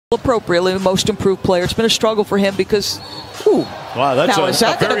appropriately, the most improved player. It's been a struggle for him because, wow, that's now, is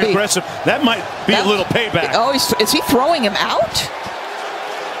that very aggressive. That might be a little payback. Oh, is he throwing him out?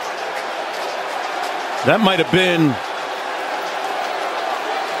 That might have been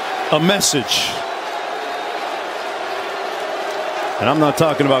a message. And I'm not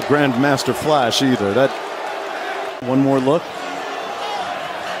talking about Grandmaster Flash either. That one more look.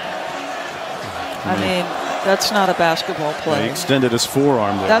 I mean, that's not a basketball play. Yeah, he extended his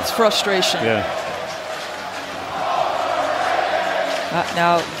forearm there. That's frustration. Yeah.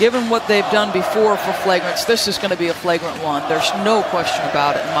 Now, given what they've done before for flagrants, this is going to be a flagrant one. There's no question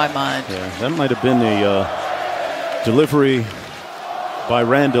about it in my mind. Yeah, that might have been the delivery by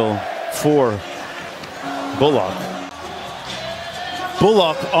Randle for Bullock.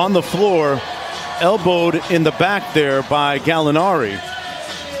 Bullock on the floor, elbowed in the back there by Gallinari.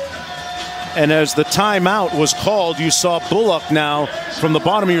 And as the timeout was called, you saw Bullock now from the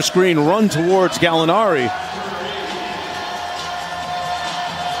bottom of your screen run towards Gallinari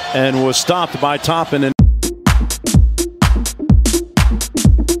and was stopped by Toppin.